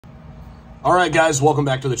All right, guys, welcome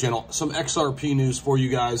back to the channel. Some XRP news for you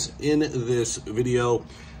guys in this video.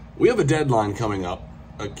 We have a deadline coming up,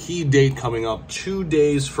 a key date coming up 2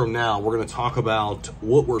 days from now. We're going to talk about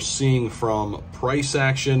what we're seeing from price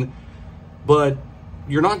action, but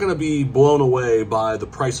you're not going to be blown away by the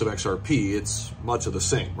price of XRP. It's much of the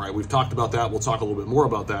same, right? We've talked about that. We'll talk a little bit more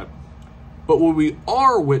about that. But what we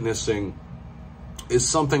are witnessing is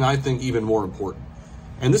something I think even more important.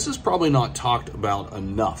 And this is probably not talked about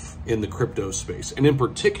enough in the crypto space, and in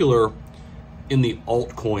particular in the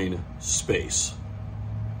altcoin space.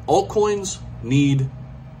 Altcoins need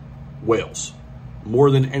whales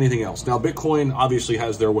more than anything else. Now, Bitcoin obviously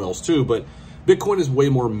has their whales too, but Bitcoin is way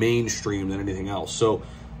more mainstream than anything else.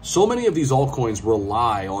 So many of these altcoins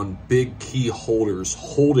rely on big key holders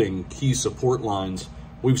holding key support lines.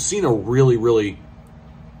 We've seen a really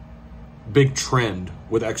big trend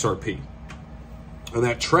with XRP. And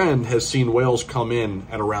that trend has seen whales come in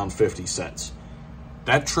at around 50 cents.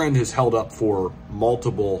 That trend has held up for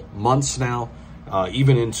multiple months now,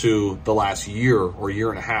 even into the last year or year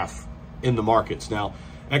and a half in the markets. Now,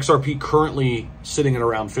 XRP currently sitting at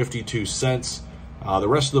around 52 cents. The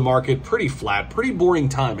rest of the market, pretty flat, pretty boring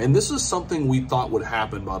time. And this is something we thought would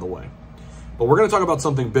happen, by the way. But we're going to talk about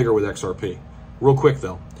something bigger with XRP. Real quick,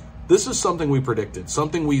 though. This is something we predicted,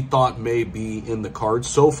 something we thought may be in the cards.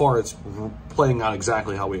 So far, it's playing out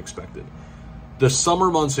exactly how we expected. The summer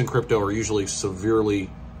months in crypto are usually severely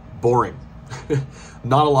boring.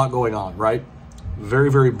 Not a lot going on, right?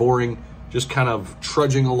 Very boring, just kind of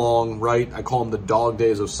trudging along, right? I call them the dog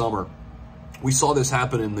days of summer. We saw this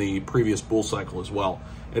happen in the previous bull cycle as well.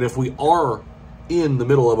 And if we are in the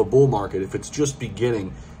middle of a bull market, if it's just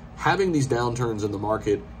beginning, having these downturns in the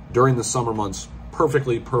market during the summer months,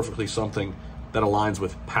 perfectly something that aligns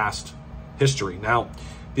with past history. Now,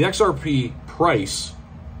 the XRP price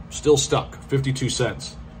still stuck, 52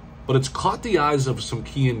 cents, but it's caught the eyes of some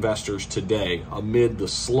key investors today amid the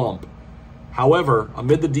slump. However,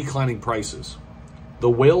 amid the declining prices,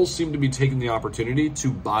 the whales seem to be taking the opportunity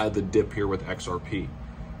to buy the dip here with XRP.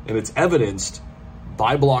 And it's evidenced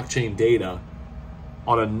by blockchain data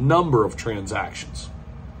on a number of transactions.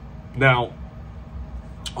 Now,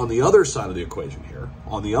 on the other side of the equation here,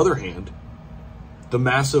 on the other hand, the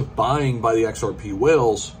massive buying by the XRP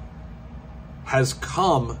whales has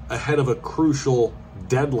come ahead of a crucial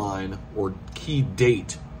deadline or key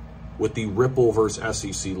date with the Ripple versus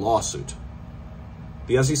SEC lawsuit.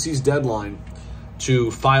 The SEC's deadline to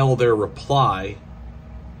file their reply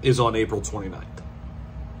is on April 29th,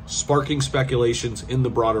 sparking speculations in the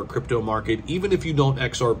broader crypto market. Even if you don't own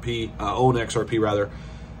XRP,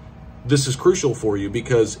 this is crucial for you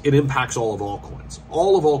because it impacts all of altcoins.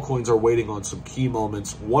 All of altcoins are waiting on some key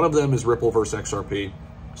moments. One of them is Ripple versus XRP.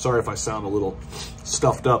 Sorry if I sound a little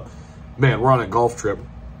stuffed up. Man, we're on a golf trip,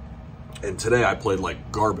 and today I played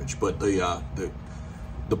like garbage, but the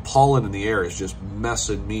pollen in the air is just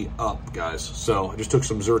messing me up, guys. So I just took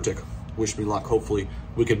some Zyrtec. Wish me luck. Hopefully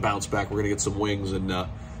we can bounce back. We're going to get some wings and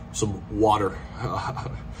some water.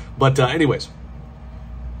 But anyways,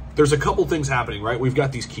 there's a couple things happening, right? We've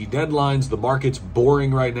got these key deadlines. The market's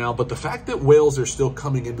boring right now, but the fact that whales are still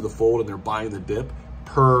coming into the fold and they're buying the dip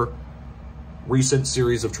per recent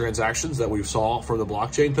series of transactions that we saw from the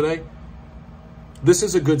blockchain today, this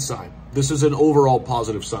is a good sign. This is an overall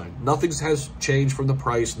positive sign. Nothing has changed from the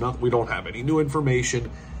price. We don't have any new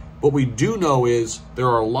information. What we do know is there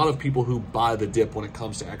are a lot of people who buy the dip when it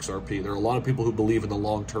comes to XRP. There are a lot of people who believe in the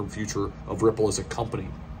long-term future of Ripple as a company.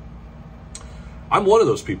 I'm one of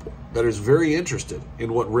those people that is very interested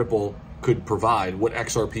in what Ripple could provide, what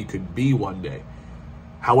XRP could be one day.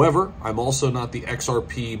 However, I'm also not the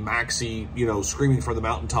XRP maxi, screaming from the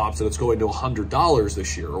mountaintops that it's going to $100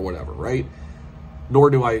 this year or whatever, right? Nor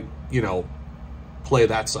do I, play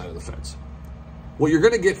that side of the fence. What you're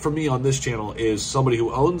going to get from me on this channel is somebody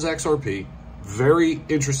who owns XRP, very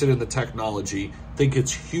interested in the technology, think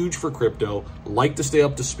it's huge for crypto, like to stay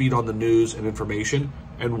up to speed on the news and information,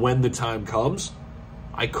 and when the time comes,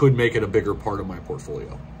 I could make it a bigger part of my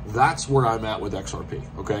portfolio. That's where I'm at with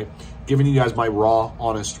XRP, okay? Giving you guys my raw,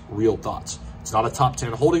 honest, real thoughts. It's not a top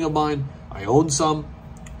 10 holding of mine. I own some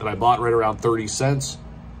that I bought right around 30 cents,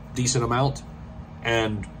 decent amount,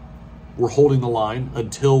 and we're holding the line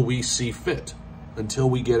until we see fit, until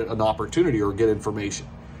we get an opportunity or get information.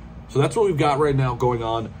 So that's what we've got right now going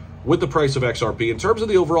on with the price of XRP. In terms of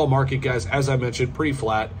the overall market, guys, as I mentioned, pretty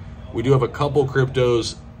flat. We do have a couple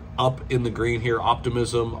cryptos up in the green here.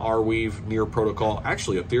 Optimism, Arweave, Near Protocol.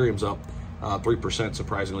 Actually, Ethereum's up 3%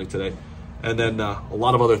 surprisingly today. And then a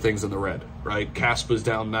lot of other things in the red, right? Caspa's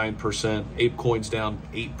down 9%. ApeCoin's down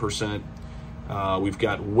 8%. We've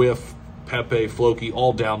got WIF, Pepe, Floki,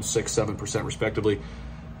 all down 6-7% respectively.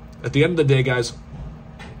 At the end of the day, guys,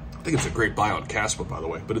 I think it's a great buy on Caspa, by the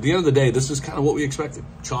way. But at the end of the day, this is kind of what we expected.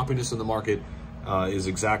 Choppiness in the market is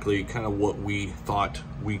exactly kind of what we thought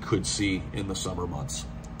we could see in the summer months.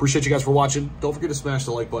 Appreciate you guys for watching. Don't forget to smash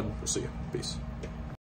the like button. We'll see you. Peace.